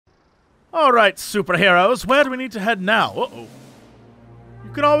Alright, superheroes, where do we need to head now? Uh-oh.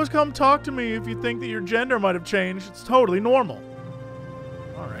 You can always come talk to me if you think that your gender might have changed. It's totally normal.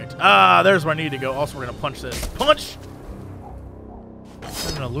 Alright. Ah, there's where I need to go. Also, we're gonna punch this. Punch!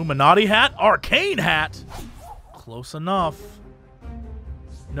 An Illuminati hat? Arcane hat? Close enough.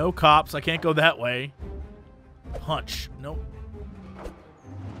 No cops. I can't go that way. Punch. Nope.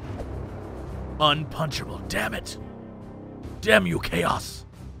 Unpunchable. Damn it. Damn you, Chaos.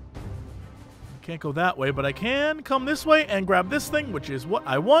 Can't go that way, but I can come this way and grab this thing, which is what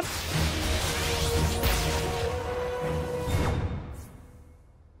I want.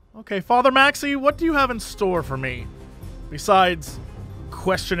 Okay, Father Maxie, what do you have in store for me? Besides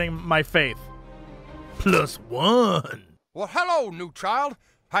questioning my faith. +1. Well, hello, new child.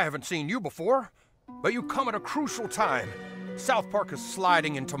 I haven't seen you before, but you come at a crucial time. South Park is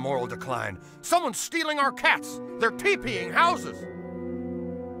sliding into moral decline. Someone's stealing our cats. They're TPing houses.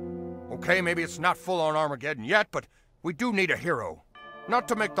 Okay, maybe it's not full-on Armageddon yet, but we do need a hero. Not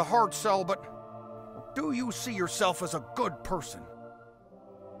to make the hard sell, but do you see yourself as a good person?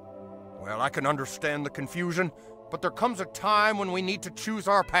 Well, I can understand the confusion, but there comes a time when we need to choose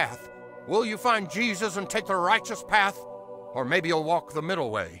our path. Will you find Jesus and take the righteous path? Or maybe you'll walk the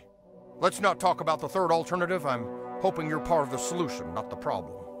middle way. Let's not talk about the third alternative. I'm hoping you're part of the solution, not the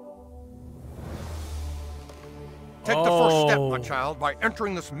problem. Take the first step, my child, by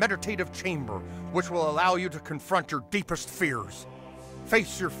entering this meditative chamber, which will allow you to confront your deepest fears.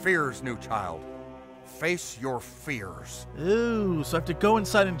 Face your fears, new child. Face your fears. Ooh, so I have to go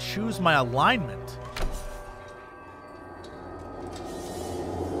inside and choose my alignment.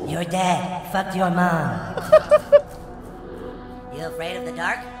 Your dad fucked your mom. You afraid of the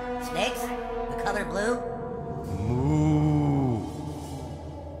dark? Snakes? The color blue? Moo.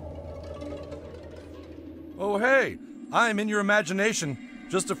 Oh, hey, I'm in your imagination.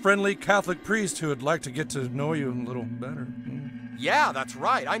 Just a friendly Catholic priest who would like to get to know you a little better. Yeah, that's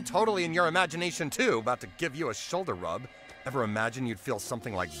right. I'm totally in your imagination, too. About to give you a shoulder rub. Ever imagine you'd feel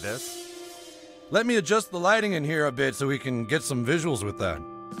something like this? Let me adjust the lighting in here a bit so we can get some visuals with that.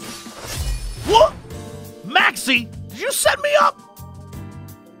 What? Maxie, did you set me up?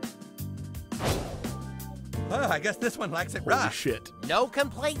 Oh, I guess this one likes it rough. Holy shit. No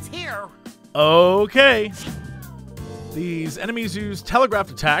complaints here. Okay. These enemies use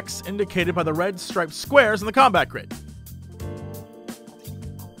telegraphed attacks indicated by the red striped squares in the combat grid.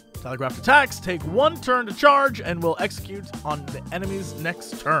 Telegraphed attacks take 1 turn to charge and will execute on the enemy's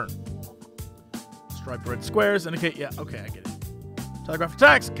next turn. Striped red squares indicate... Yeah, okay, I get it. Telegraphed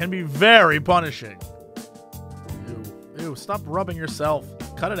attacks can be very punishing. Ew, stop rubbing yourself.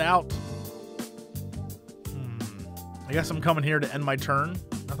 Cut it out. I guess I'm coming here to end my turn.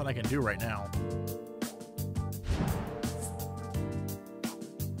 Nothing I can do right now.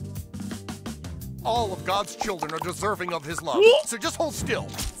 All of God's children are deserving of his love, so just hold still.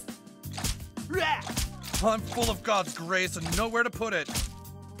 I'm full of God's grace and nowhere to put it.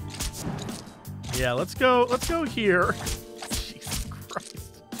 Yeah, let's go here. Jesus Christ.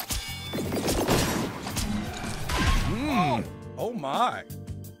 Oh my.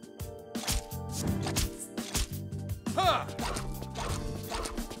 Huh.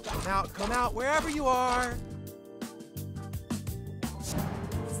 Come out, wherever you are.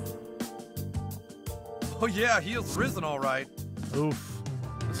 Oh yeah, he has risen all right. Oof.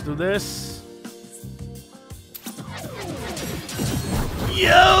 Let's do this.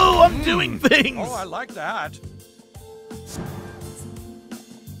 Yo, I'm doing things. Oh, I like that.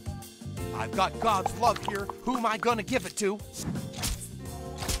 I've got God's love here. Who am I gonna give it to?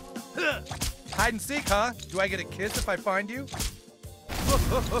 Hide and seek, huh? Do I get a kiss if I find you?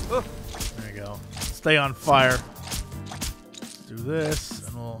 There you go. Stay on fire. Let's do this,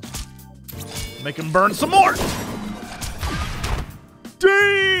 and we'll make him burn some more.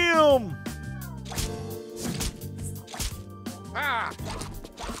 Damn! Ah!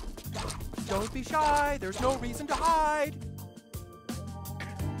 Don't be shy. There's no reason to hide.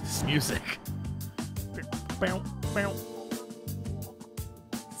 This music. Bow, bow.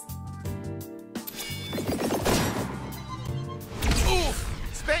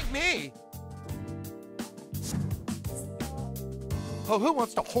 Spank me! Oh, who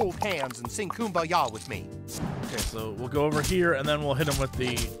wants to hold hands and sing Kumbaya with me? Okay, so we'll go over here, and then we'll hit him with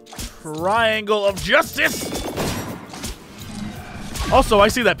the Triangle of Justice! Also, I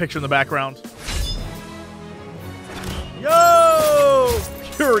see that picture in the background. Yo!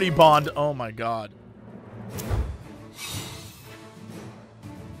 Purity Bond. Oh my god.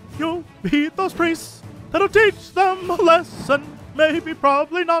 You'll beat those priests. That'll teach them a lesson. Maybe,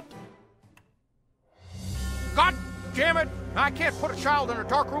 probably not. God damn it! I can't put a child in a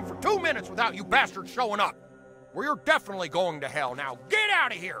dark room for 2 minutes without you bastards showing up. We're definitely going to hell. Now get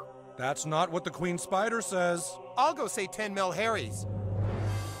out of here! That's not what the Queen Spider says. I'll go say 10 mil Harry's.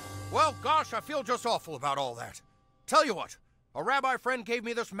 Well, gosh, I feel just awful about all that. Tell you what, a rabbi friend gave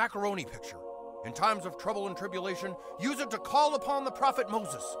me this macaroni picture. In times of trouble and tribulation, use it to call upon the prophet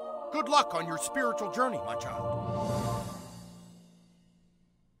Moses. Good luck on your spiritual journey, my child.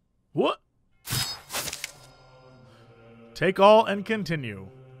 What? Take all and continue.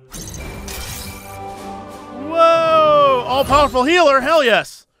 Whoa! All-powerful healer? Hell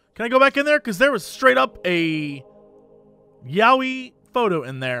yes! Can I go back in there? Because there was straight up a Yowie photo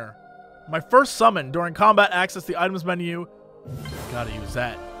in there. My first summon during combat, access the items menu. Gotta use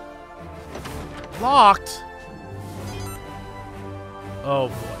that. Locked. Oh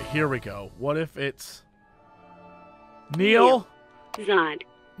boy, here we go. What if it's Neil? Zod.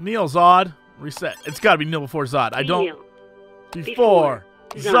 Neil Zod. Reset. It's gotta be Neil before Zod. I don't. Neil. Before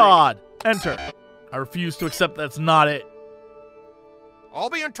Zod. Zod. Enter. I refuse to accept that's not it. I'll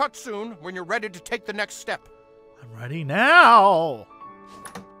be in touch soon when you're ready to take the next step. I'm ready now.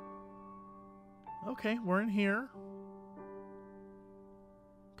 Okay, we're in here.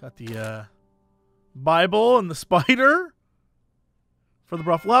 Got the Bible and the spider. For the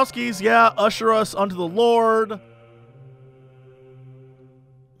Broflowskis, yeah, usher us unto the Lord.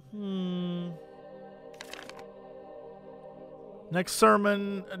 Next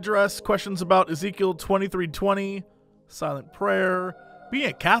sermon address, questions about Ezekiel 23:20, silent prayer. Being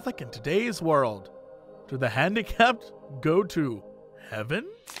a Catholic in today's world. Do the handicapped go to heaven?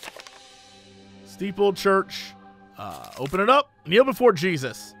 Steeple Church. Open it up. Kneel before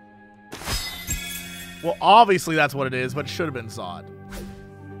Jesus. Well, obviously that's what it is, but it should have been Zod.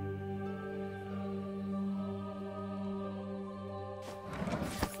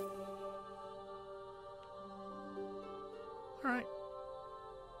 Alright.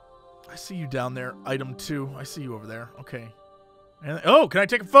 I see you down there. Item 2. I see you over there. Okay. And, oh, can I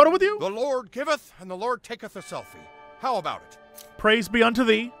take a photo with you? The Lord giveth, and the Lord taketh a selfie. How about it? Praise be unto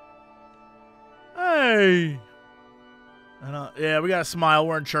thee. Hey. And, yeah, we got a smile.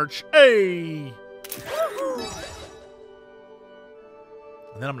 We're in church. Hey.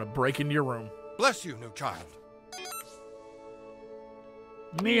 And then I'm going to break into your room. Bless you, new child.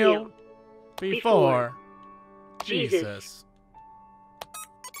 Kneel before Jesus.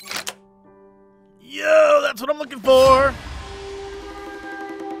 Yo, that's what I'm looking for.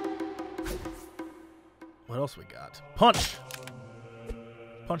 What else we got? Punch.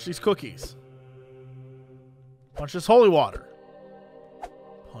 Punch these cookies. Punch this holy water.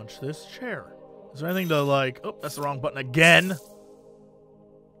 Punch this chair. Is there anything to like... Oh, that's the wrong button again.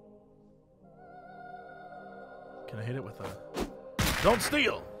 Can I hit it with a... Don't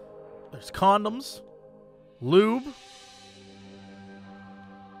steal. There's condoms. Lube.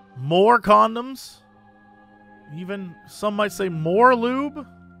 More condoms. Even some might say more lube.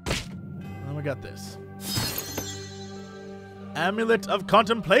 And then we got this. Amulet of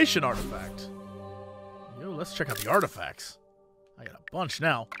Contemplation artifact. Yo, let's check out the artifacts. I got a bunch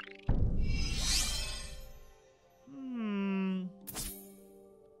now.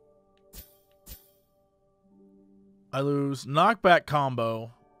 I lose knockback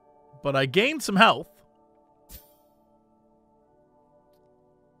combo, but I gain some health.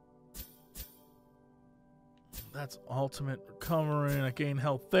 That's ultimate recovery, and I gain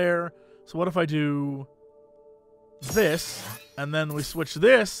health there. So what if I do this, and then we switch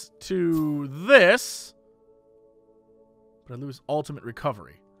this to this, but I lose ultimate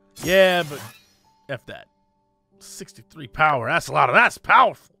recovery. Yeah, but F that. 63 power. That's a lot of... That's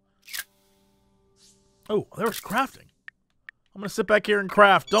powerful. Oh, there was crafting. I'm going to sit back here and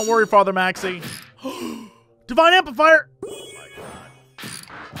craft. Don't worry, Father Maxie. Divine Amplifier. Oh, my God.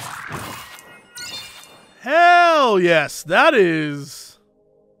 Hell yes. That is...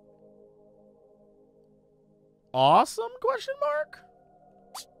 awesome? Question mark?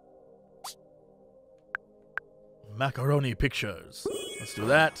 Macaroni pictures. Let's do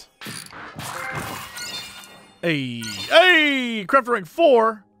that. Hey, hey! Crafter rank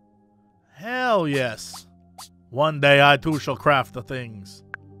 4. Hell yes. One day I too shall craft the things.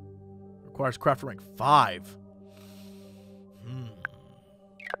 Requires crafter rank 5.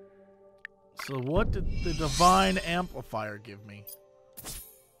 So what did the Divine Amplifier give me?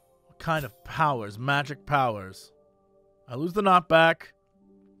 What kind of powers? Magic powers. I lose the knockback.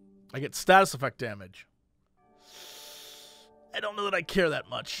 I get status effect damage. I don't know that I care that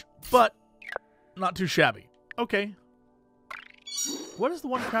much, but not too shabby. Okay. What is the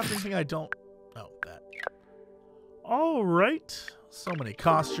one crafting thing I don't... Oh, that. Alright. So many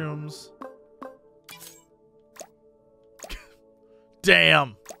costumes.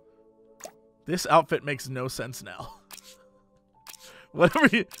 Damn. This outfit makes no sense now. Whatever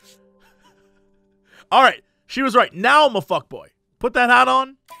you... Alright, she was right. Now I'm a fuckboy. Put that hat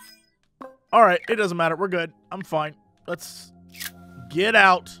on. Alright, it doesn't matter. We're good. I'm fine. Let's get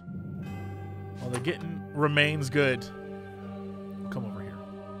out. While the getting remains good. Come over here.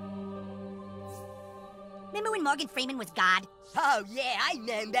 Remember when Morgan Freeman was God? Oh, yeah, I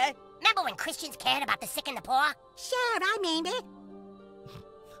remember. Remember when Christians cared about the sick and the poor? Sure, I remember.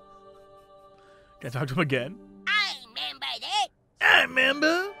 Can I talk to him again? I remember that. I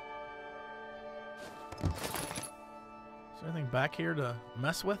remember. Is there anything back here to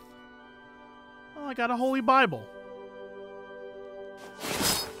mess with? Oh, I got a holy Bible.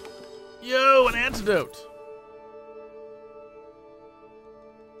 Yo, an antidote.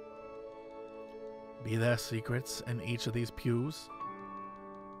 Be there secrets in each of these pews.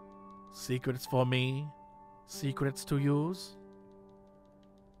 Secrets for me, secrets to use.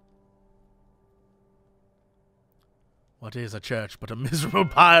 What is a church but a miserable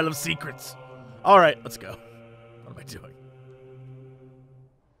pile of secrets? All right, let's go. What am I doing?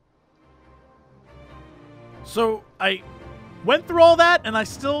 So I went through all that, and I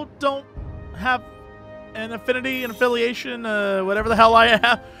still don't have an affinity, an affiliation, whatever the hell I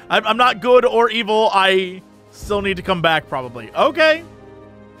have. I'm not good or evil. I still need to come back, probably. Okay.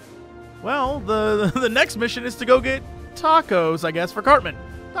 Well, the next mission is to go get tacos, I guess, for Cartman.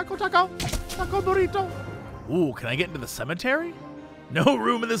 Taco burrito. Ooh, can I get into the cemetery? No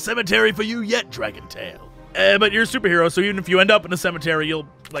room in the cemetery for you yet, Dragon Tail. But you're a superhero, so even if you end up in a cemetery, you'll,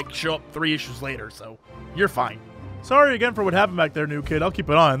 like, show up 3 issues later, so you're fine. Sorry again for what happened back there, new kid. I'll keep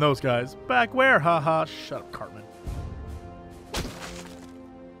an eye on those guys. Back where? Haha. Shut up, Cartman.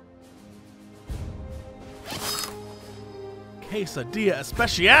 Quesadilla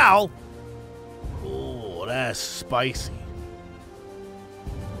especial. Oh, that's spicy.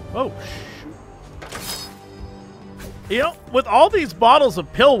 Oh, shoot. You know, with all these bottles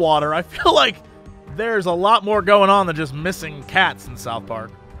of pill water, I feel like there's a lot more going on than just missing cats in South Park.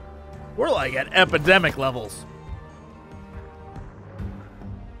 We're like at epidemic levels.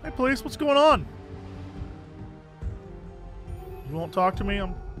 Hey, police, what's going on? You won't talk to me?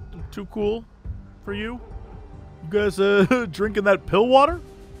 I'm too cool for you? You guys drinking that pill water?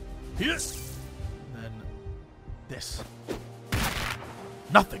 Yes. And then this.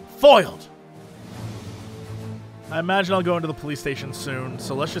 Nothing. Foiled. I imagine I'll go into the police station soon,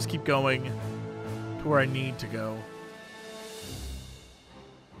 so let's just keep going to where I need to go.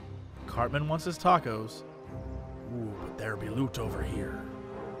 Cartman wants his tacos. Ooh, but there be loot over here.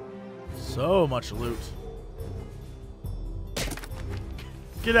 So much loot.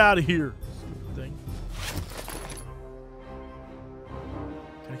 Get out of here, stupid thing.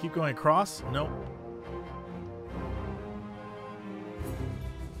 Can I keep going across? Nope.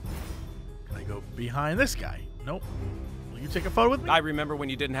 Can I go behind this guy? Nope. Will you take a photo with me? I remember when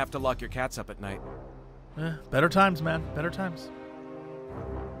you didn't have to lock your cats up at night. Better times, man. Better times.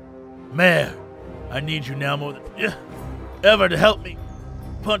 Mayor, I need you now more than ever to help me.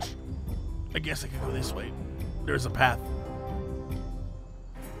 Punch. I guess I could go this way. There's a path.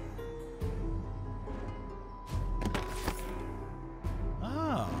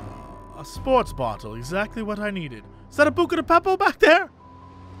 Ah, a sports bottle. Exactly what I needed. Is that a Buca de Beppo back there?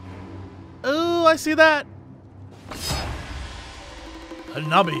 Oh, I see that. A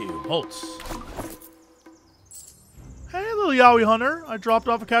nubby bolts. Hey, little Yowie Hunter. I dropped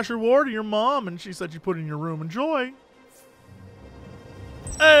off a cash reward to your mom, and she said you put it in your room. Enjoy.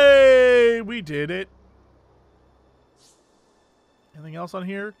 Hey, we did it. Anything else on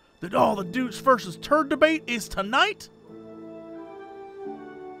here? The dudes versus turd debate is tonight?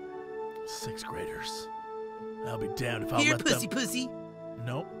 6th graders. I'll be damned if I let them. pussy.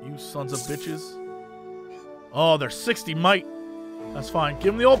 Nope, you sons of bitches. Oh, they're 60 might. That's fine.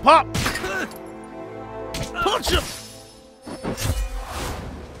 Give him the old pop. Punch him.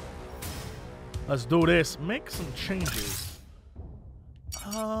 Let's do this. Make some changes.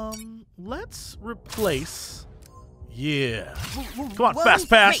 Let's replace. Yeah. Come on, fast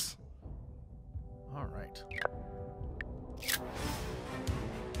pass. All right.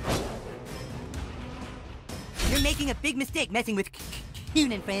 You're making a big mistake messing with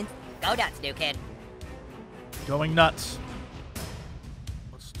Coon and friends. Go nuts, new kid. Going nuts.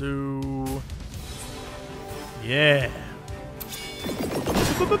 Let's do. Yeah.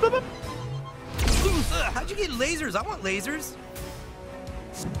 How'd you get lasers? I want lasers.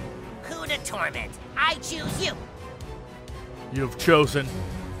 Who to torment? I choose you. You've chosen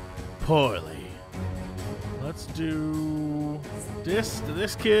poorly. Let's do this to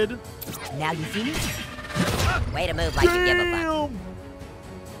this kid. Now you see me? Way to move like you give a fuck. Damn!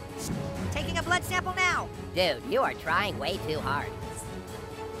 taking a blood sample now. Dude, you are trying way too hard.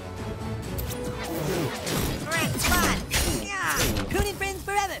 Alright, come on. Yeah. Coon and friends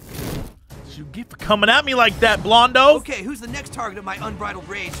forever. Did you get for coming at me like that, Blondo? Okay, who's the next target of my unbridled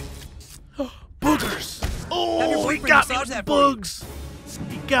rage? Boogers. Have your Oh, he boyfriend got me massage with the that for you. bugs.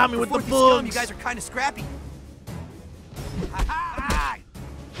 He got me with the For 40 scum, bugs. you guys are kind of scrappy.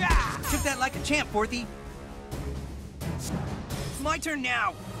 Took that like a champ, Forthy. It's my turn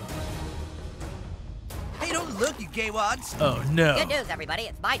now. Hey, don't look, you gay wads. Oh, no. Good news, everybody.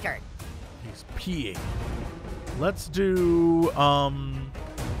 It's my turn. He's peeing. Let's do,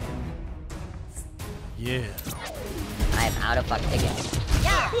 yeah. I'm out of fuck again.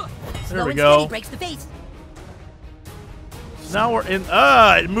 Yeah. There Slow we and go. steady breaks the face. So now we're in,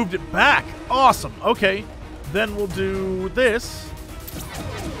 it moved it back. Awesome. Okay. Then we'll do this.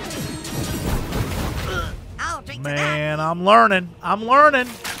 I'll drink to that. Man, I'm learning. I'm learning.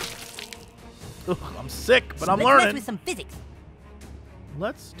 Ugh, I'm sick, but I'm Let's mess learning. with some physics.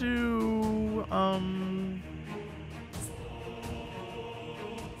 Let's do,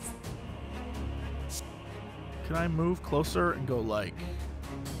 can I move closer and go like,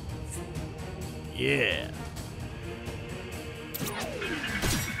 yeah.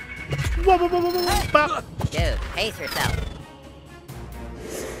 Whoa, whoa, whoa, whoa, whoa, bop. Dude, pace yourself.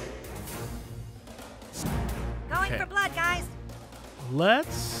 Going Okay. for blood, guys.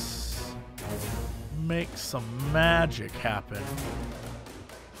 Let's make some magic happen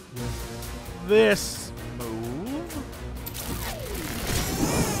with this move.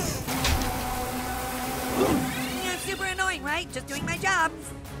 Yeah, super annoying, right? Just doing my job.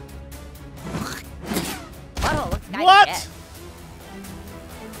 Whoa, looks kinda What? dead.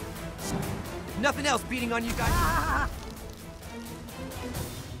 Nothing else beating on you guys.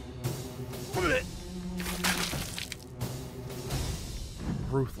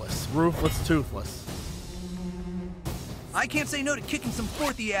 Ruthless. Ruthless, toothless. I can't say no to kicking some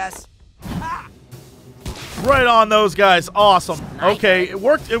Forthy ass. Right on those guys. Awesome. Nice. Okay, it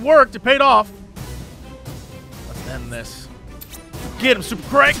worked. It worked. It paid off. Let's end this. Get him, Super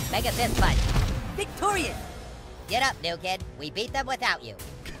Crank. Make it this much. Victorious. Get up, new kid. We beat them without you.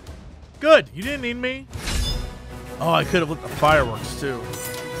 Good. You didn't need me. Oh, I could have lit the fireworks too.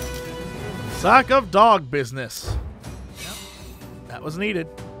 Sack of dog business. Yep. That was needed.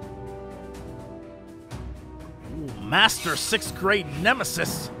 Ooh, Master 6th grade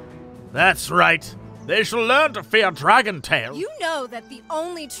nemesis. That's right. They shall learn to fear Dragon Tail. You know that the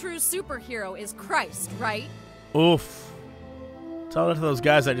only true superhero is Christ, right? Oof. Tell that to those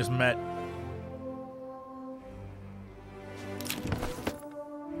guys I just met.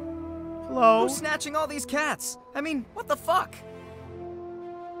 Hello. Who's snatching all these cats? I mean, what the fuck?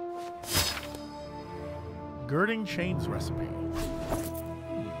 Girding chains recipe.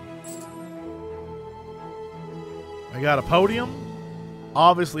 I got a podium,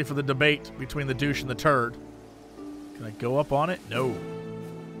 obviously for the debate between the douche and the turd. Can I go up on it? No.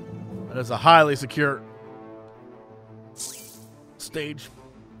 That is a highly secure stage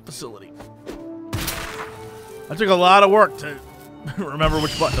facility. I took a lot of work to remember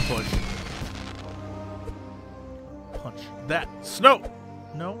which button to push. Punch that. Snow.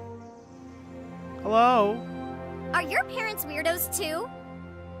 No. Hello. Are your parents weirdos too?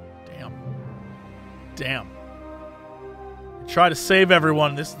 Damn. Damn. You try to save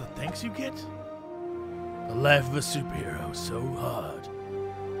everyone. This is the thanks you get? The life of a superhero, so hard.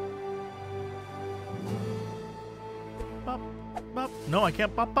 Bop, bop. No, I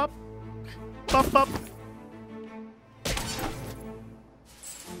can't bop, bop. Bop, bop.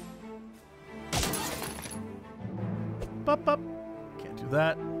 Bop, bop. Can't do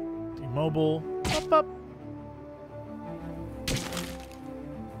that. Demobile. Bop, bop.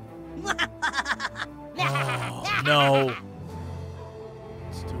 Oh, no.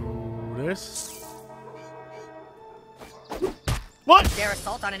 Let's do this. What? Dare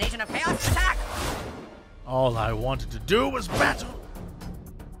assault on an agent of chaos? Attack! All I wanted to do was battle.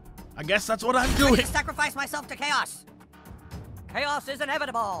 I guess that's what I'm I doing. can sacrifice myself to chaos. Chaos is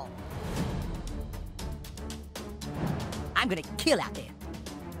inevitable. I'm gonna kill out there.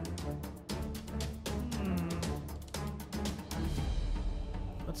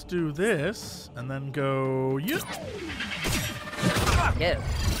 Let's do this and then go. Yeah. Dude,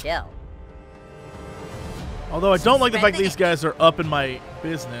 chill. Although I don't like the fact these guys are up in my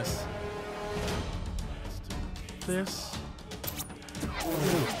business. Let's do this.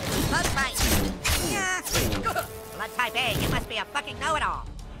 Blood type. Yeah. Blood type A. You must be a fucking know-it-all.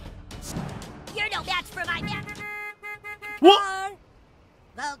 You're no match for my man. What?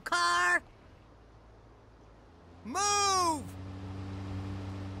 The car. Move!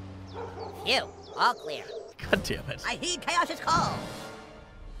 Phew, all clear. God damn it. I heed Chaos's call.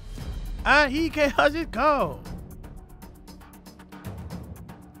 I heed Chaos's call.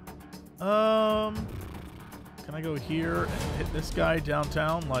 Can I go here and hit this guy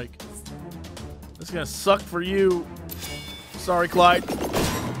downtown? Like, this is gonna suck for you. Sorry, Clyde.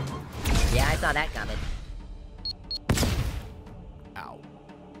 Yeah, I saw that coming. Ow.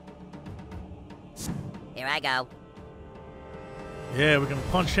 Here I go. Yeah, we can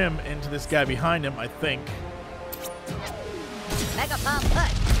punch him into this guy behind him, I think. Mega pump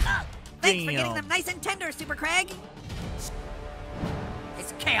push. Oh, thanks for getting Damn. them nice and tender, Super Craig.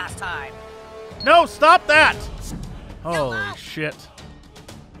 It's chaos time. No, stop that! Holy shit.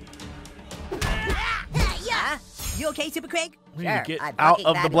 Yeah. You okay, Super Craig? We need Sure, to get I'm out fucking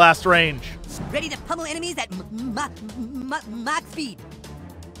of the fabulous. blast range. Ready to pummel enemies at Mach speed.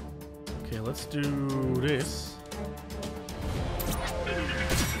 Okay, let's do this.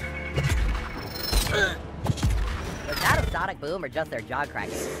 Was that a sonic boom or just their jaw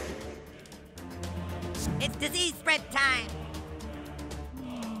cracking? It's disease spread time.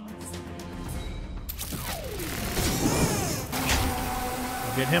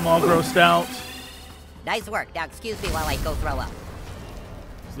 Get him all grossed out. Nice work. Now excuse me while I go throw up.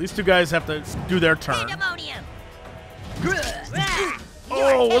 So these two guys have to do their turn. Pandemonium!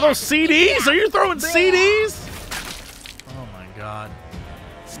 Oh, were those CDs? Are you throwing CDs? Oh my god.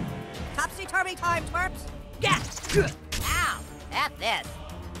 Topsy-turvy time, twerps. Yeah. Ow! F this.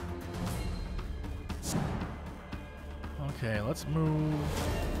 Okay, let's move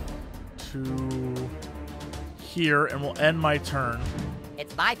to here and we'll end my turn.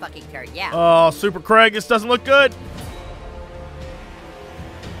 It's my fucking turn, yeah. Oh, Super Craig, this doesn't look good.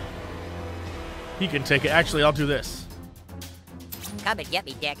 He can take it. Actually, I'll do this. Come and get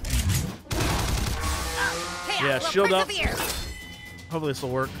me, dick. Chaos Yeah, will shield up. persevere. Hopefully this will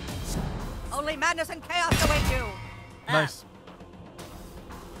work. Only madness and chaos await you. Nice.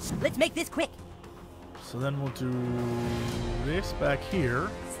 Let's make this quick. So then we'll do this back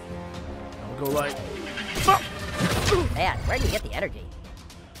here. And we'll go like... Man, where do you get the energy?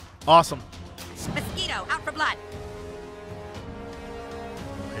 Awesome. Mosquito, out for blood.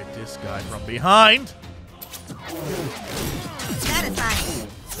 Hit this guy from behind. Satisfying.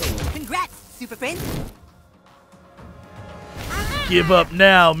 Congrats, super friend. Give up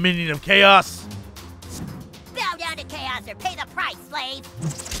now, minion of chaos. Bow down to chaos or pay the price, slave!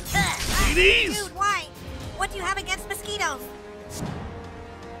 CDs! Dude, why? What do you have against mosquitoes?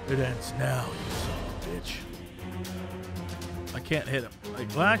 It ends now, you son of a bitch. I can't hit him. Like,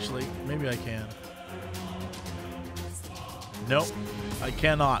 well, actually, maybe I can. Nope. I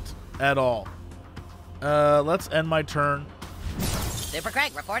cannot at all. Let's end my turn. Super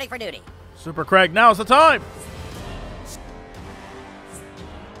Craig reporting for duty. Super Craig, now's the time!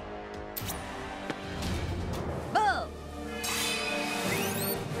 Boom!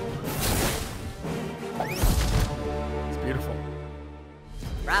 It's beautiful.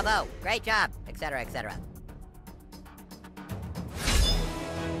 Bravo! Great job! Etc. etc.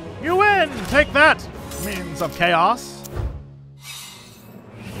 You win! Take that, minions of chaos.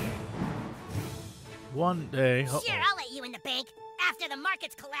 One day... Oh. Sure, I'll let you in the bank after the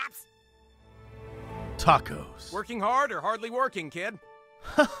markets collapse. Tacos. Working hard or hardly working, kid?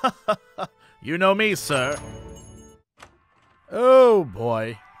 You know me, sir. Oh,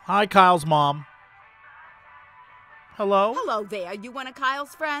 boy. Hi, Kyle's mom. Hello? Hello there, you one of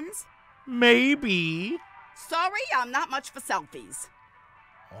Kyle's friends? Maybe. Sorry, I'm not much for selfies.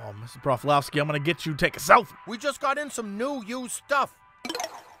 Oh, Mrs. Broflovsky, I'm gonna get you to take a selfie. We just got in some new used stuff.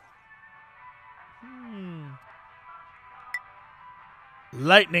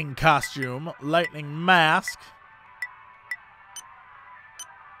 Lightning costume, lightning mask.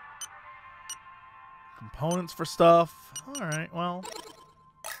 Components for stuff. Alright, well.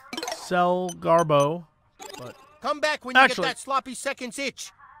 Sell Garbo. But Come back when you Actually- get that sloppy seconds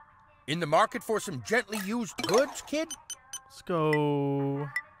itch. In the market for some gently used goods, kid? let's go.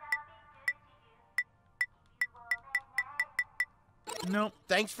 Nope.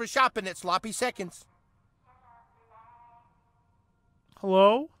 Thanks for shopping at Sloppy Seconds.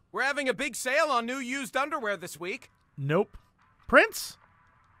 Hello? We're having a big sale on new used underwear this week. Nope. Prince?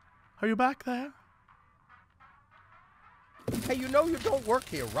 Are you back there? Hey, you know you don't work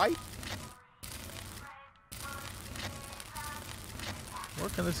here, right? Where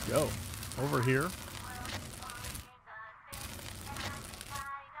can this go? Over here?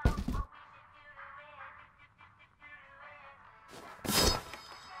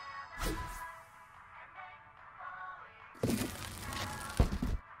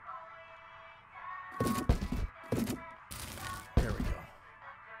 There we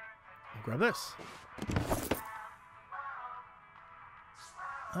go. I'll grab this.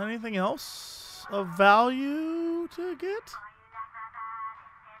 Anything else of value to get?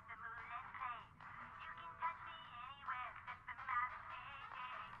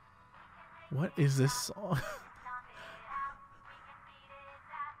 What is this song?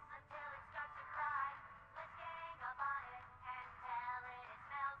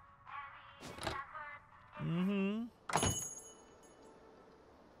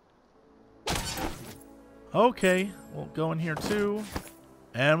 Okay, we'll go in here too.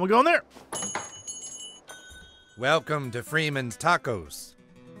 And we'll go in there. Welcome to Freeman's Tacos.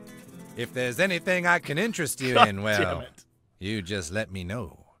 If there's anything I can interest you God in, well, damn it. you just let me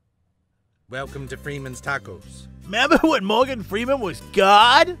know. Welcome to Freeman's Tacos. Remember when Morgan Freeman was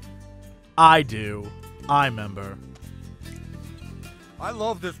God? I do. I remember. I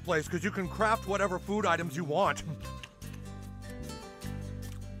love this place because you can craft whatever food items you want.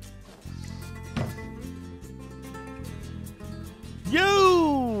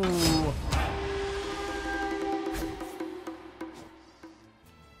 You!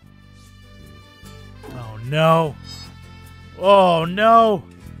 Oh no. Oh no.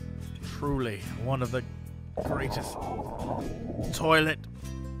 Truly one of the greatest toilet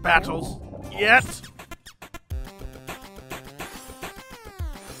battles yet.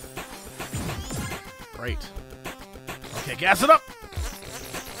 Great. Okay, gas it up.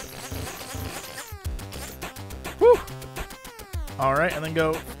 Whew. All right, and then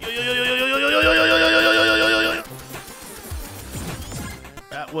go.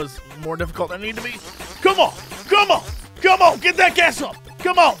 That was more difficult than it needed to be. Come on, come on, come on, get that gas up.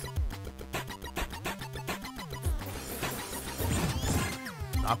 Come on.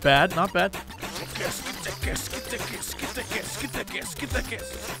 Not bad, not bad. Get that gas, get that gas, get that gas, get that gas, get that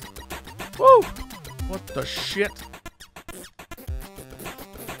gas. Woo! What the shit?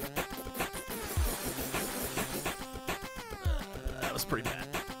 That was pretty bad.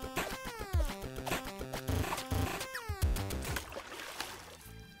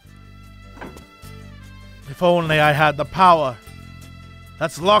 If only I had the power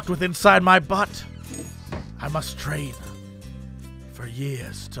that's locked within inside my butt. I must train for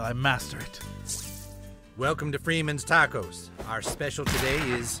years till I master it. Welcome to Freeman's Tacos. Our special today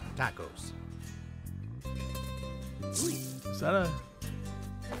is tacos. Is that a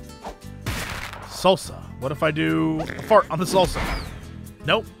salsa? What if I do a fart on the salsa?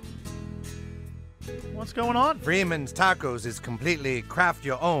 Nope. What's going on? Freeman's Tacos is completely craft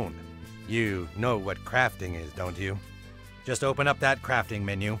your own. You know what crafting is, don't you? Just open up that crafting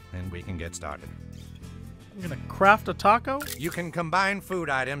menu and we can get started. I'm gonna craft a taco? You can combine food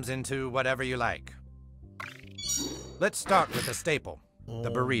items into whatever you like. Let's start with a staple,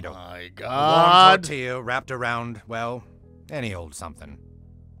 the burrito. Oh my A warm God. tortilla wrapped around, well, any old something.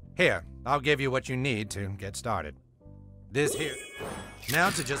 Here, I'll give you what you need to get started. This here. Now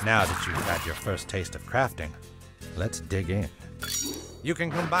that you've had your first taste of crafting, let's dig in. You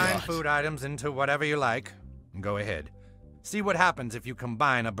can combine food items into whatever you like. Go ahead. See what happens if you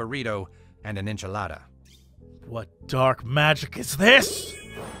combine a burrito and an enchilada. What dark magic is this?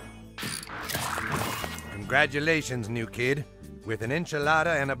 Congratulations, new kid. With an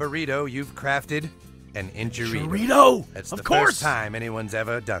enchilada and a burrito, you've crafted an enchilada. Burrito! That's Of the course! first time anyone's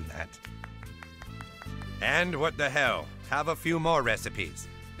ever done that. And what the hell? Have a few more recipes.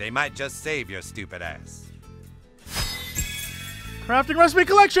 They might just save your stupid ass. Crafting recipe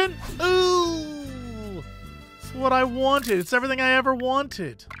collection! Ooh! It's what I wanted. It's everything I ever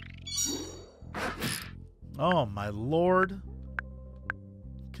wanted. Oh, my lord.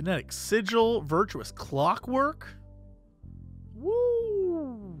 Kinetic sigil, virtuous clockwork.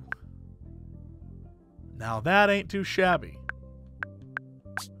 Woo! Now that ain't too shabby.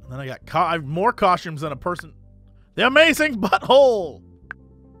 And then I got I have more costumes than a person. The amazing butthole!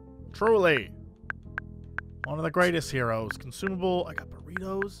 Truly. One of the greatest heroes. Consumable. I got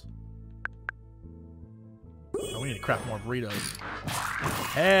burritos. Oh, we need to craft more burritos.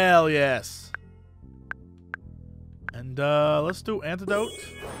 Hell yes. And let's do antidote.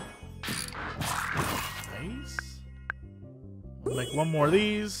 Nice. We'll make one more of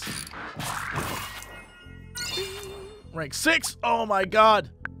these. Rank 6. Oh my god.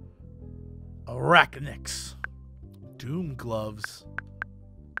 Arachnics. Doom gloves.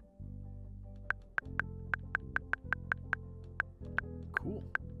 Cool.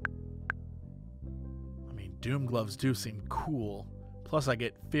 I mean, Doom gloves do seem cool. Plus, I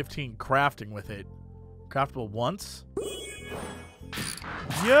get 15 crafting with it. Craftable once.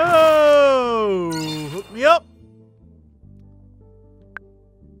 Yo! Hook me up!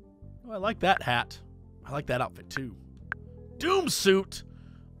 Oh, I like that hat. I like that outfit too. Doom suit!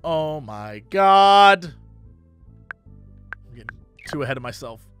 Oh my god. I'm getting too ahead of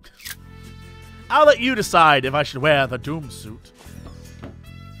myself. I'll let you decide if I should wear the Doom suit.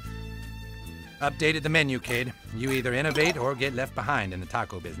 Updated the menu, kid. You either innovate or get left behind in the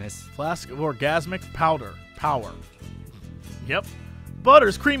taco business. Flask of orgasmic powder. Power. Yep.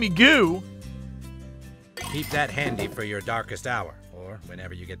 Butter's creamy goo. Keep that handy for your darkest hour, or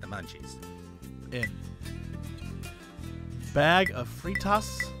whenever you get the munchies. In. Bag of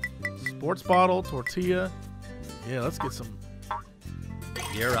fritas. Sports bottle. Tortilla. Yeah, let's get some.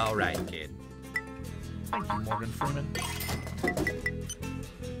 You're all right, kid. Thank you, Morgan Freeman.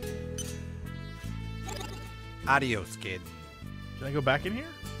 Adios, kid. Can I go back in here?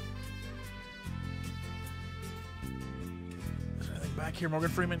 Is there anything back here, Morgan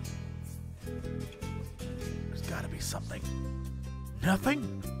Freeman? There's gotta be something.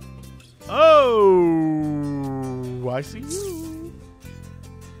 Nothing? Oh, I see you.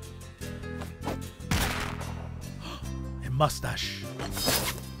 A mustache.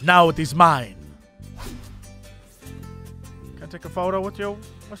 Now it is mine. Can I take a photo with you,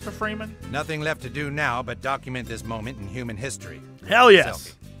 Mr. Freeman? Nothing left to do now but document this moment in human history. Hell yes.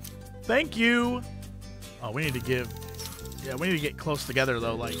 Selfie. Thank you. Oh, we need to give. Yeah, we need to get close together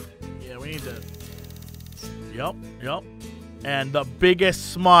though. Like, yeah, we need to. Yup, yup. And the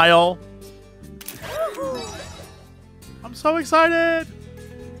biggest smile. I'm so excited.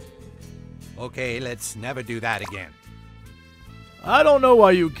 Okay, let's never do that again. I don't know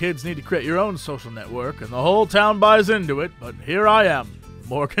why you kids need to create your own social network and the whole town buys into it, but here I am,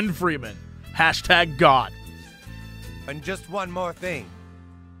 Morgan Freeman. Hashtag God. And just one more thing.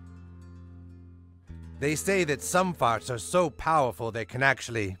 They say that some farts are so powerful they can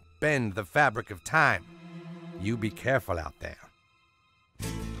actually bend the fabric of time. You be careful out there.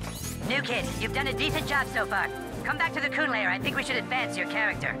 New kid, you've done a decent job so far. Come back to the Coon lair. I think we should advance your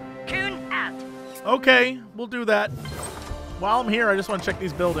character. Coon out. Okay, we'll do that. While I'm here, I just want to check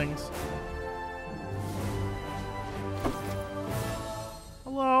these buildings.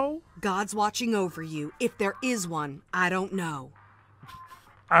 Hello? God's watching over you. If there is one, I don't know.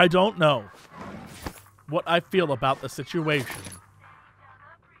 I don't know what I feel about the situation.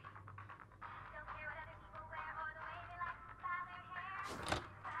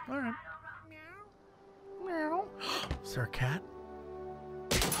 All right. Meow. Is there a cat?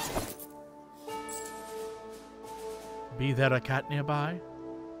 Be there a cat nearby?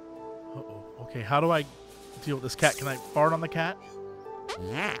 Uh-oh. Okay, how do I deal with this cat? Can I fart on the cat?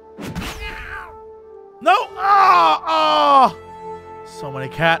 No! Ah! Ah! So many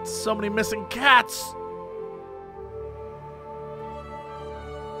cats. So many missing cats.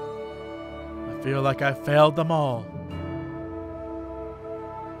 I feel like I failed them all.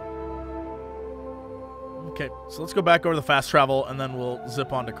 Okay, so let's go back over the fast travel, and then we'll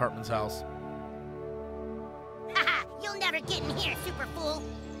zip on to Cartman's house. Haha, you'll never get in here, super fool.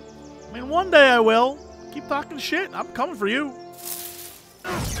 I mean, one day I will. Keep talking shit. I'm coming for you.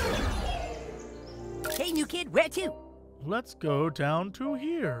 Hey, new kid, where to? Let's go down to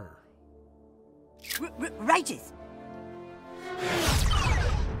here. Righteous.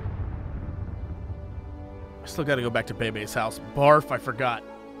 I still gotta go back to Bebe's house. Barf, I forgot.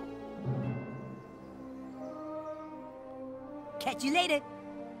 Catch you later.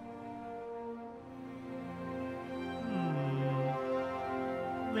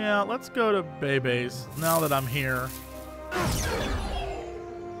 Yeah, let's go to Bebe's now that I'm here.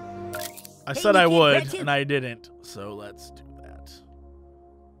 I said I would, and I didn't, so let's do that.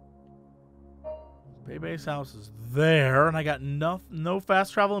 Bebe's house is there, and I got no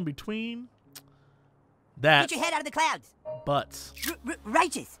fast travel in between. That. Get your head out of the clouds. Butts.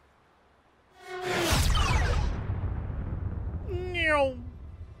 Righteous.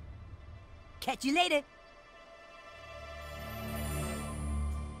 Catch you later.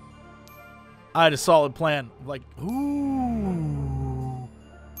 I had a solid plan. Like, ooh.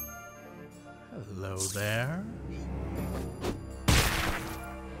 Hello there.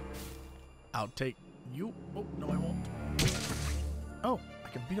 I'll take you. Oh, no, I won't. Oh, I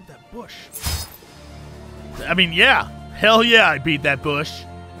can beat up that bush. I mean, yeah. Hell yeah, I beat that bush.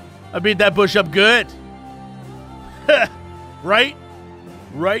 I beat that bush up good. Right?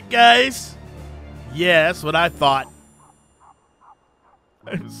 Right, guys? Yeah, that's what I thought.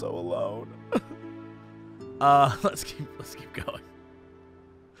 I'm so alone. Let's keep going.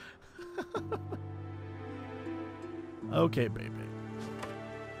 Okay, baby. 9 and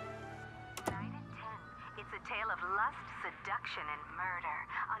 10. It's a tale of lust, seduction, and murder.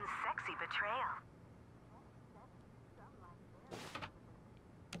 Unsexy betrayal.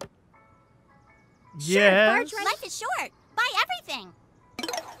 Sure, Yes. Barge, life is short. Buy everything.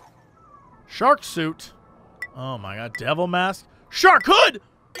 Shark suit. Oh my god, devil mask. Shark hood!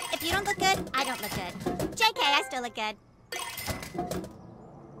 If you don't look good, I don't look good. JK, I still look good.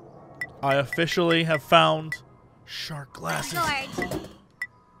 I officially have found shark glasses. Lord.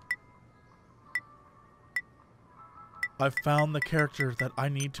 I've found the character that I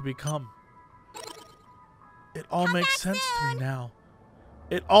need to become. It all makes sense to me now.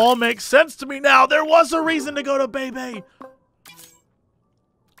 It all makes sense to me now. There was a reason to go to Bebe.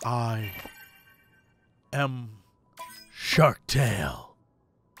 I am Shark Tail.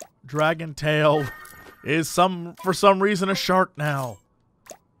 Dragon Tail is for some reason a shark now.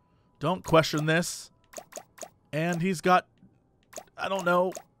 Don't question this. And he's got, I don't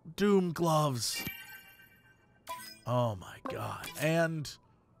know, doom gloves. Oh my god. And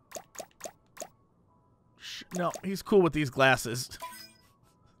no, he's cool with these glasses.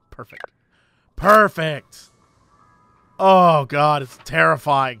 Perfect. Perfect. Oh god, it's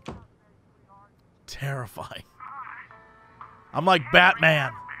terrifying. Terrifying. I'm like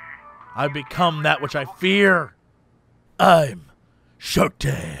Batman. I become that which I fear. I'm Shark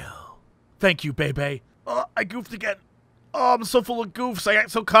Tail. Thank you, Bebe. I goofed again. Oh, I'm so full of goofs. I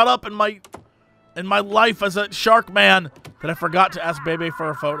got so caught up in my life as a shark man that I forgot to ask Bebe for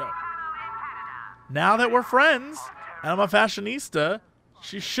a photo. Now that we're friends and I'm a fashionista,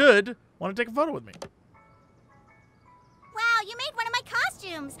 she should want to take a photo with me. Wow, you made one of my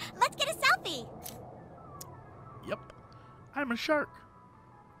costumes. Let's get a selfie. Yep. I'm a shark.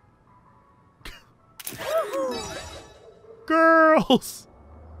 Girls.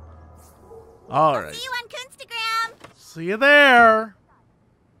 All right. See you on Instagram. See you there.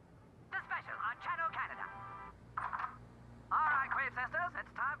 The special on Channel Canada. All right, Queen Sisters,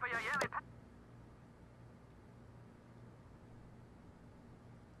 it's time for your yearly...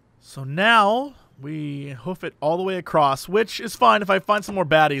 So now we hoof it all the way across, which is fine. If I find some more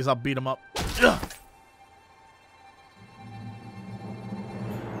baddies, I'll beat them up. Ugh.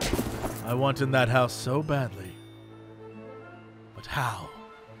 I want in that house so badly. But how?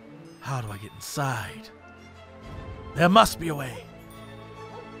 How do I get inside? There must be a way.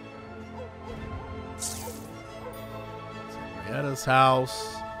 Rietta's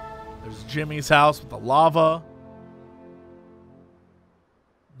house. There's Jimmy's house with the lava.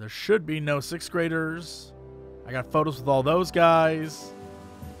 There should be no 6th graders. I got photos with all those guys.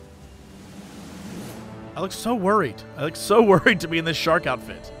 I look so worried. I look so worried to be in this shark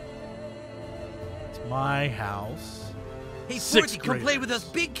outfit. It's my house. Hey, 6th Forky, come play graders. with us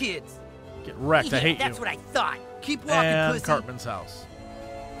big kids. Get wrecked. I hate That's you. what I thought. Keep walking, And pussy. Cartman's house.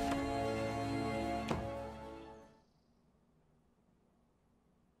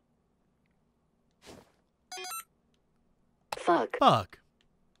 Fuck. Fuck.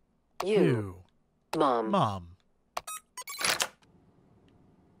 You. Mom. Mom.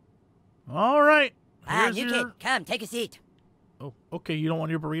 All right. Ah, Here's new your... kid, come, take a seat. Oh, okay. You don't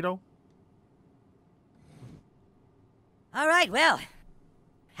want your burrito? All right, well,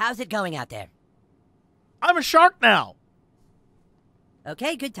 how's it going out there? I'm a shark now.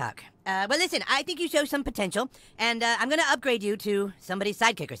 Okay, good talk. Well, listen, I think you show some potential, and I'm gonna upgrade you to somebody's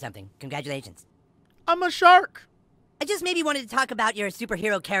sidekick or something. Congratulations. I'm a shark. I just maybe wanted to talk about your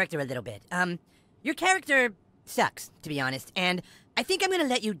superhero character a little bit. Your character sucks, to be honest, and I think I'm gonna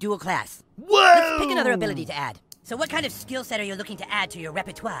let you dual class. Whoa! Let's pick another ability to add. So what kind of skill set are you looking to add to your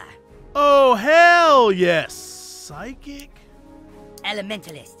repertoire? Oh, hell yes. Psychic?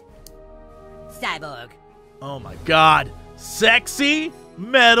 Elementalist. Cyborg. Oh my god. Sexy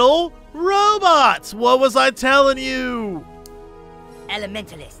metal robots. What was I telling you?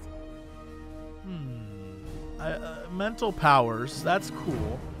 Elementalist. Mental powers. That's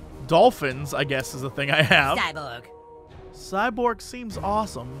cool. Dolphins, I guess, is the thing I have. Cyborg. Cyborg seems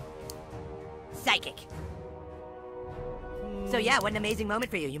awesome. Psychic. So yeah, what an amazing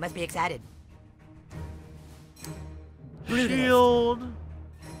moment for you. You must be excited. Shield.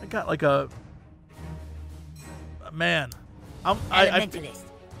 I got like a man. Elementalist.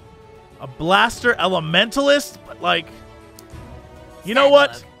 A blaster elementalist, but like, you know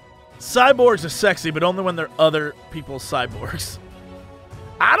what? Cyborgs are sexy, but only when they're other people's cyborgs.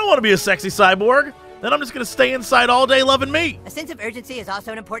 I don't want to be a sexy cyborg. Then I'm just gonna stay inside all day loving me. A sense of urgency is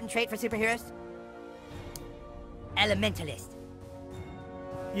also an important trait for superheroes. Elementalist.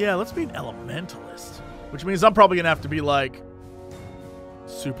 Yeah, let's be an elementalist. Which means I'm probably gonna have to be like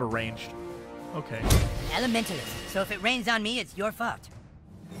super ranged. Okay. Elementalist. So if it rains on me, it's your fault.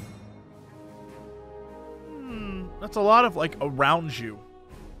 That's a lot of like around you.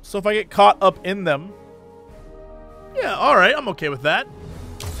 So if I get caught up in them, yeah, all right, I'm okay with that.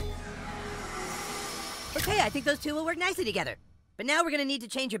 Okay, I think those two will work nicely together. But now we're gonna need to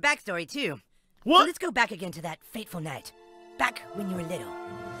change your backstory too. What? So let's go back again to that fateful night. Back when you were little.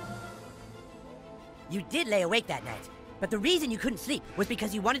 You did lay awake that night, but the reason you couldn't sleep was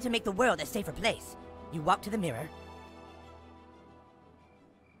because you wanted to make the world a safer place. You walked to the mirror.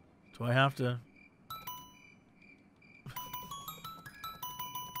 Do I have to?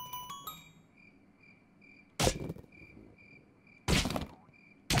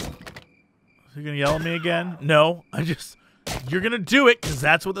 Are you gonna yell at me again? No, you're gonna do it because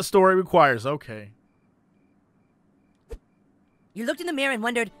that's what the story requires. Okay. You looked in the mirror and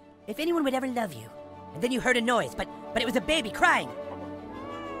wondered if anyone would ever love you. And then you heard a noise, but it was a baby crying.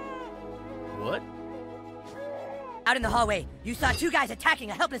 What? Out in the hallway, you saw two guys attacking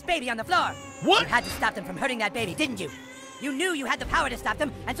a helpless baby on the floor. What? You had to stop them from hurting that baby, didn't you? You knew you had the power to stop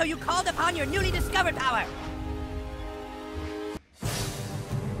them, and so you called upon your newly discovered power.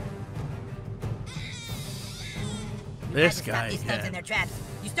 This Stop guy these thugs in again. their tracks.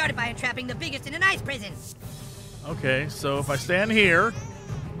 You started by entrapping the biggest in an ice prison. Okay, so if I stand here,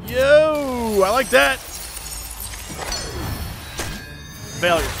 yo, I like that.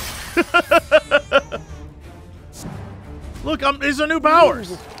 Failure. Look, these are new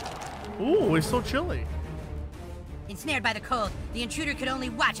powers. Ooh, he's so chilly. Ensnared by the cold, the intruder could only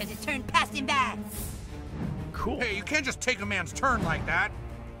watch as it turned past him by. Cool. Hey, you can't just take a man's turn like that.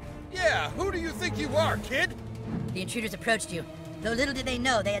 Yeah, who do you think you are, kid? The intruders approached you, though little did they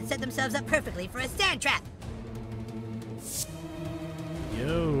know they had set themselves up perfectly for a sand trap.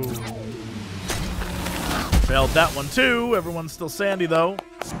 Yo. Failed that one too. Everyone's still sandy though.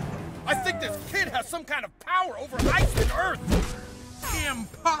 I think this kid has some kind of power over ice and earth.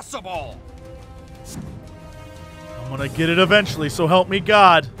 Impossible! I'm gonna get it eventually, so help me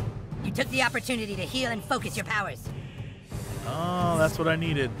God. You took the opportunity to heal and focus your powers. Oh, that's what I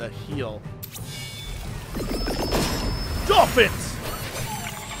needed, the heal. Dolphins!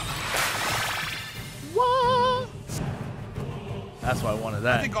 What? That's why I wanted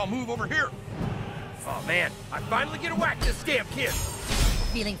that. I think I'll move over here. Oh man, I finally get a whack at this damn kid.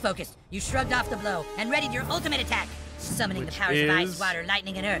 Feeling focused, you shrugged off the blow and readied your ultimate attack. Summoning the powers of ice, water,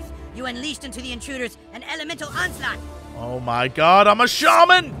 lightning, and earth, you unleashed into the intruders an elemental onslaught. Oh my God, I'm a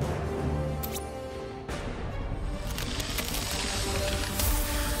shaman!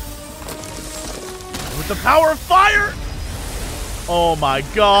 With the power of fire! Oh my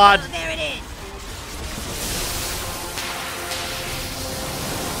God! Oh, there it is!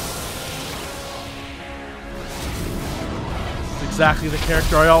 It's exactly the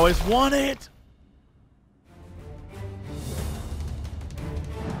character I always wanted!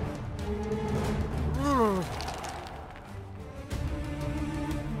 Ow,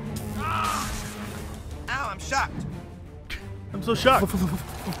 I'm shocked. I'm so shocked.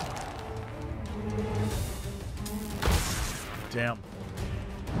 Damn.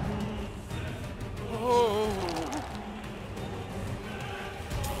 Oh.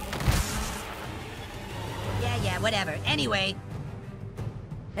 Yeah, whatever. Anyway.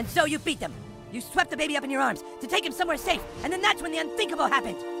 And so you beat them. You swept the baby up in your arms to take him somewhere safe, and then that's when the unthinkable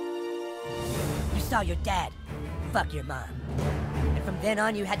happened. You saw your dad fuck your mom. And from then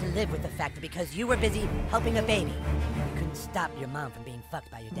on, you had to live with the fact that because you were busy helping a baby, you couldn't stop your mom from being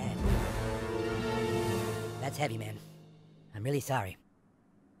fucked by your dad. That's heavy, man. I'm really sorry.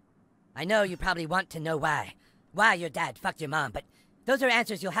 I know you probably want to know why. Why your dad fucked your mom, but those are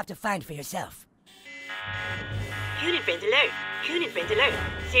answers you'll have to find for yourself. Coon and Friends alert! Coon and Friends alert!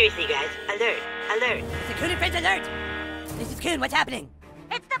 Seriously, guys, alert! Alert! It's a Coon and Friends alert! This is Coon, what's happening?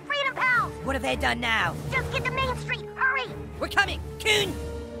 It's the Freedom Pals! What have they done now? Just get to Main Street, hurry! We're coming! Coon!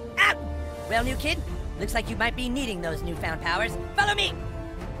 Out! Well, new kid, looks like you might be needing those newfound powers. Follow me!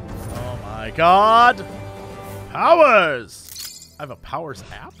 Oh my God! Powers! I have a powers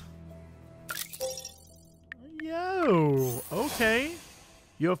app? Yo, okay.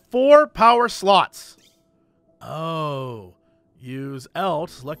 You have 4 power slots. Oh. Use L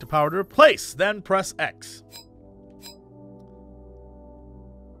to select a power to replace, then press X.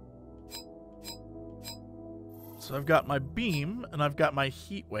 So I've got my beam, and I've got my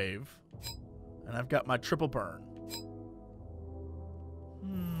heat wave, and I've got my triple burn.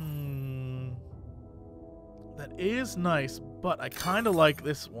 That is nice, but I kind of like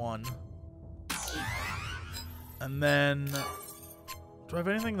this one. And then, do I have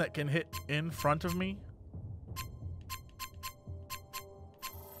anything that can hit in front of me?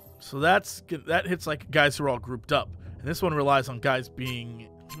 So that hits like guys who are all grouped up. And this one relies on guys being...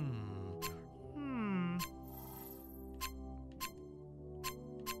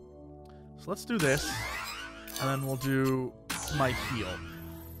 So let's do this. And then we'll do my heal.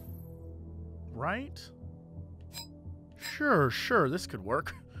 Right? Sure, this could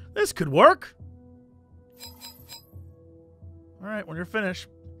work. This could work! All right, when you're finished,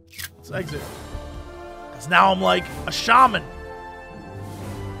 let's exit. Because now I'm like a shaman.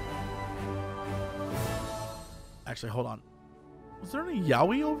 Actually, hold on. Was there any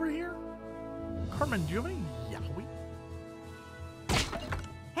yaoi over here? Carmen, do you have any yaoi?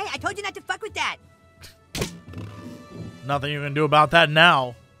 Hey, I told you not to fuck with that. Nothing you can do about that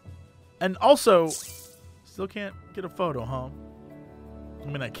now. And also, still can't get a photo, huh? I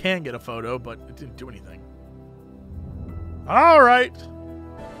mean, I can get a photo, but it didn't do anything. All right.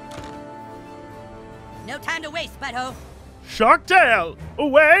 No time to waste, butthole. Shark Tail,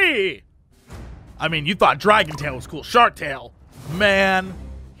 away! I mean, you thought Dragon Tail was cool. Shark Tail, man,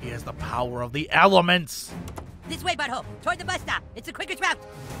 he has the power of the elements. This way, butthole. Toward the bus stop. It's the quickest route.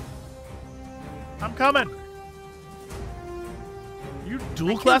 I'm coming. You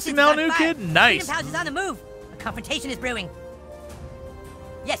dual classing now, new kid? Nice. Freedom House is on the move. A confrontation is brewing.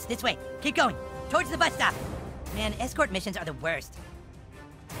 Yes, this way. Keep going. Towards the bus stop. Man, escort missions are the worst.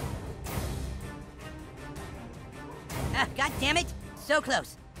 God damn it. So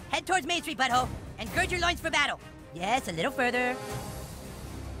close. Head towards Main Street, butthole, and gird your loins for battle. Yes, a little further.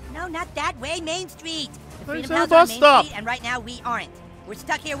 No, not that way, Main Street. The Freedom House is on Main Street, and right now we aren't. We're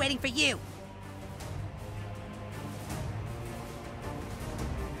stuck here waiting for you.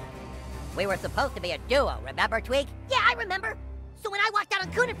 We were supposed to be a duo, remember, Tweak? Yeah, I remember. So when I walked out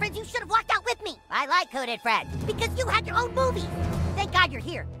on Coon and Friends, you should have walked out with me. I like Coon and Friends, because you had your own movie. Thank God you're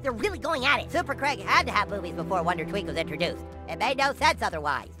here. They're really going at it. Super Craig had to have movies before Wonder Tweak was introduced. It made no sense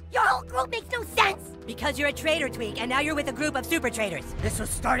otherwise. Your whole group makes no sense. Because you're a traitor, Tweak, and now you're with a group of super traitors. This was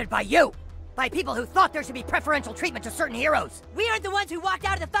started by you. By people who thought there should be preferential treatment to certain heroes. We aren't the ones who walked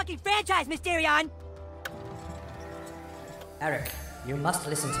out of the fucking franchise, Mysterion. Eric, you must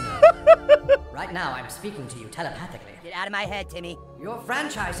listen to me. Right now, I'm speaking to you telepathically. Get out of my head, Timmy. Your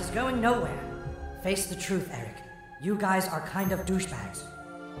franchise is going nowhere. Face the truth, Eric. You guys are kind of douchebags.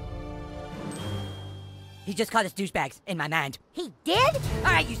 He just called us douchebags, in my mind. He did?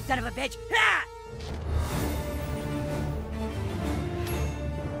 All right, you son of a bitch. Ah!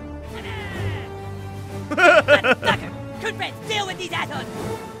 Sucker! Good friends, deal with these assholes!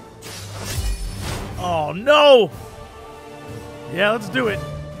 Oh, no! Yeah, let's do it.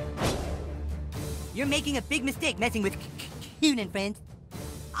 You're making a big mistake messing with Coon and Friends.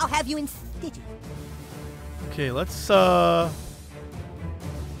 I'll have you in stitches. Okay, let's, do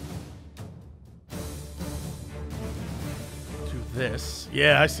this.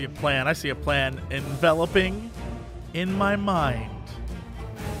 Yeah, I see a plan. I see a plan enveloping in my mind.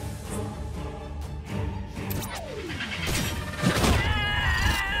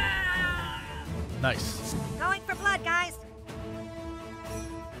 Nice. Going for blood, guys.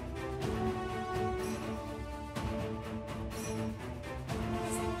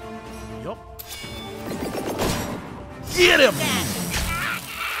 Yup. Get him!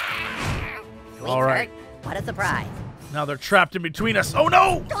 All right. What a surprise. Now they're trapped in between us. Oh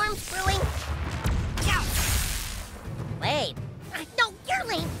no! Storm's brewing. Ow. Lame. No, you're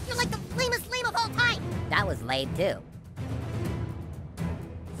lame. You're like the lamest lame of all time. That was lame too.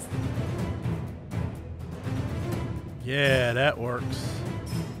 Yeah, that works.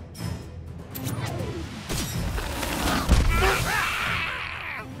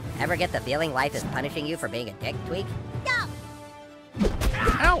 Ever get the feeling life is punishing you for being a dick, Tweak? No.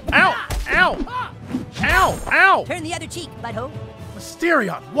 Ow! Ow! Ow! Ow! Ow! Turn the other cheek, butthole.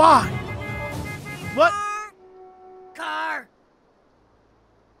 Mysterion, why? What? Car!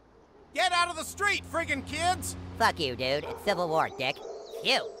 Get out of the street, friggin' kids! Fuck you, dude. It's Civil War, dick.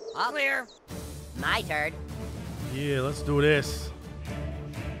 You. All clear. My turn. Yeah, let's do this.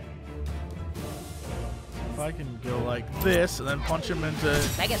 If I can go like this and then punch him into...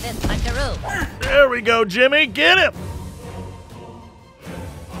 Take this puncheroo. There we go, Jimmy. Get him!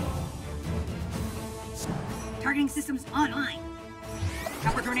 Targeting systems online.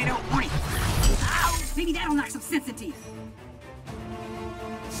 Copper tornado warning. Ow! Maybe that'll knock some sense into you.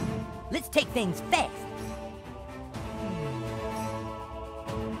 Let's take things fast.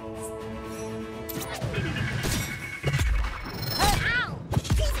 Ow!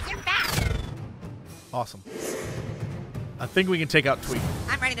 Jesus, you're fast. Awesome. I think we can take out Tweak.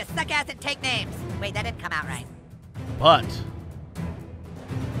 I'm ready to suck ass and take names. Wait, that didn't come out right. But...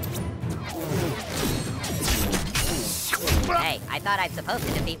 Hey, I thought I was supposed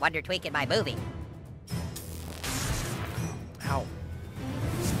to defeat Wonder Tweak in my movie. Ow.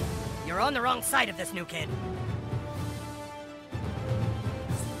 You're on the wrong side of this, new kid.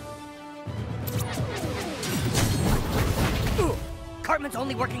 Cartman's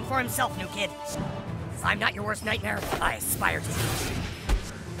only working for himself, new kid. I'm not your worst nightmare. I aspire to be.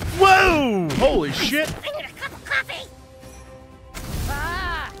 Whoa! Holy shit. I need a cup of coffee.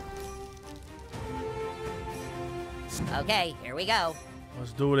 Ah. Okay, here we go.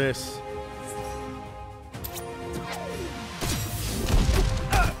 Let's do this.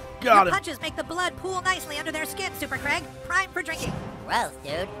 Got Your it. punches make the blood pool nicely under their skin, Super Craig. Prime for drinking. Gross,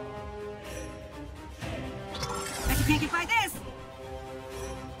 dude. Bet you can't get by this.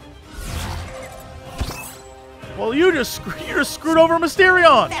 Well, you just screwed over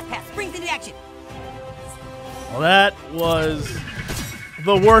Mysterion. Fast pass springs into action. Well, that was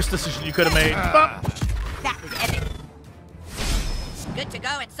the worst decision you could have made. That was epic. Good to go,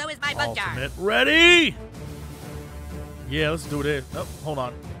 and so is my bug jar. Ultimate ready. Yeah, let's do this. Oh, hold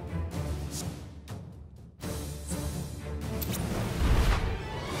on.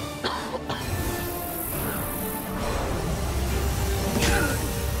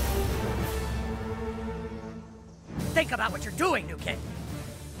 Think about what you're doing, new kid.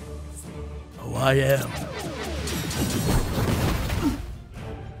 Oh, I am.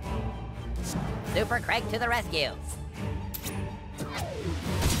 Super Craig to the rescue.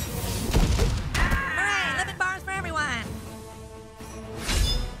 Hooray! Lemon bars for everyone.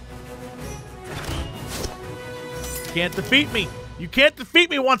 Can't defeat me. You can't defeat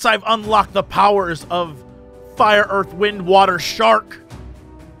me once I've unlocked the powers of Fire, Earth, Wind, Water, Shark.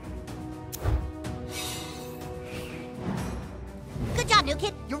 Good job, new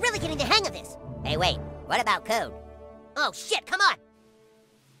kid. You're really getting the hang of this. Hey, wait. What about code? Oh, shit, come on.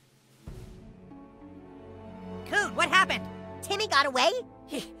 Coon, what happened? Timmy got away?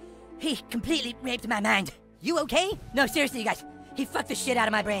 He completely raped my mind. You okay? No, seriously, you guys. He fucked the shit out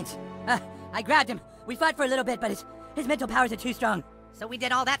of my brains. I grabbed him. We fought for a little bit, but his mental powers are too strong. So we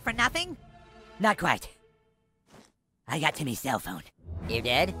did all that for nothing? Not quite. I got Timmy's cell phone. You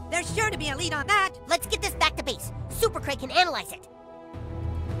did? There's sure to be a lead on that. Let's get this back to base. Super Craig can analyze it.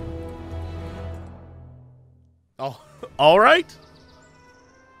 Oh, all right.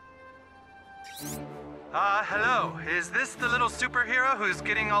 Hello. Is this the little superhero who's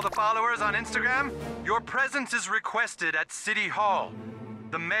getting all the followers on Instagram? Your presence is requested at City Hall.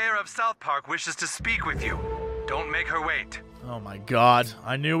 The mayor of South Park wishes to speak with you. Don't make her wait. Oh my god.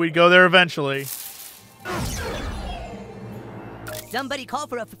 I knew we'd go there eventually. Somebody call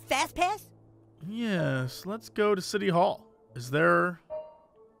for a fast pass? Yes, let's go to City Hall. Is there...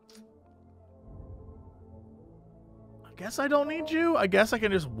 I guess I don't need you. I guess I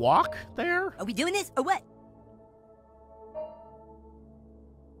can just walk there? Are we doing this or what?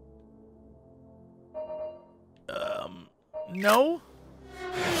 No?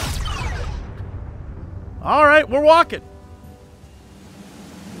 All right, we're walking.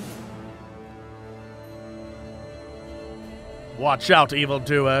 Watch out,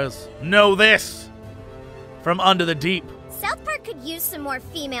 evildoers. Know this. From under the deep. South Park could use some more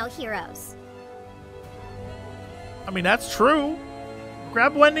female heroes. I mean, that's true.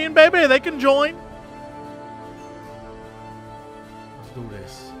 Grab Wendy and Bebe. They can join. Let's do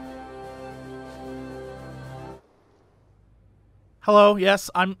this. Hello, yes,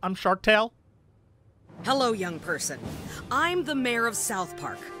 I'm Shark Tale. Hello, young person. I'm the mayor of South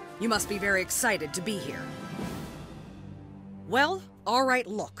Park. You must be very excited to be here. Well, all right,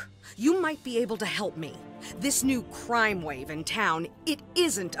 look. You might be able to help me. This new crime wave in town, it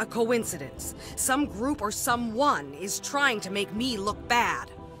isn't a coincidence. Some group or someone is trying to make me look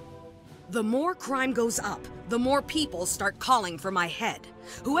bad. The more crime goes up, the more people start calling for my head.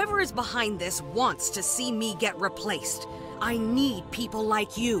 Whoever is behind this wants to see me get replaced. I need people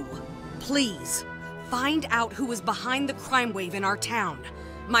like you. Please, find out who is behind the crime wave in our town.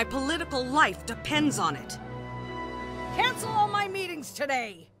 My political life depends on it. Cancel all my meetings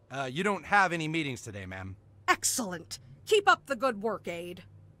today. You don't have any meetings today, ma'am. Excellent. Keep up the good work, Aide.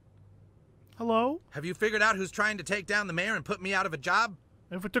 Hello? Have you figured out who's trying to take down the mayor and put me out of a job?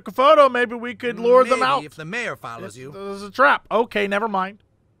 If we took a photo, maybe we could lure them out. If the mayor follows you. There's a trap. Okay, never mind.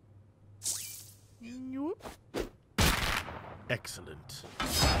 Excellent.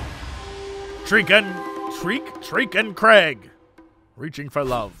 Treek and Craig. Reaching for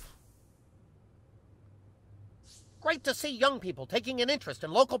love. Great to see young people taking an interest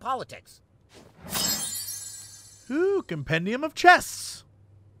in local politics. Ooh, compendium of chests.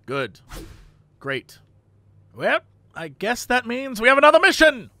 Good. Great. Well, I guess that means we have another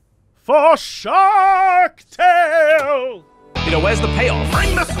mission for Shark Tale. You know, where's the payoff?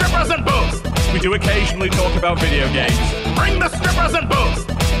 Bring the strippers and booze. We do occasionally talk about video games. Bring the strippers and booze.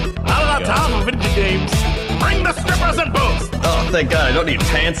 I don't have time for video games. Bring the strippers and booze. Oh, thank God, I don't need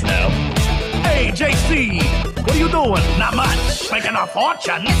pants now. Hey, JC, what are you doing? Not much. Making a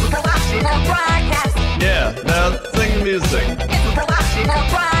fortune. Yeah, now sing music.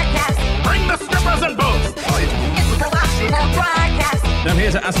 Bring the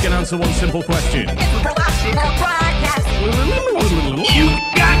here to ask and answer one simple question. You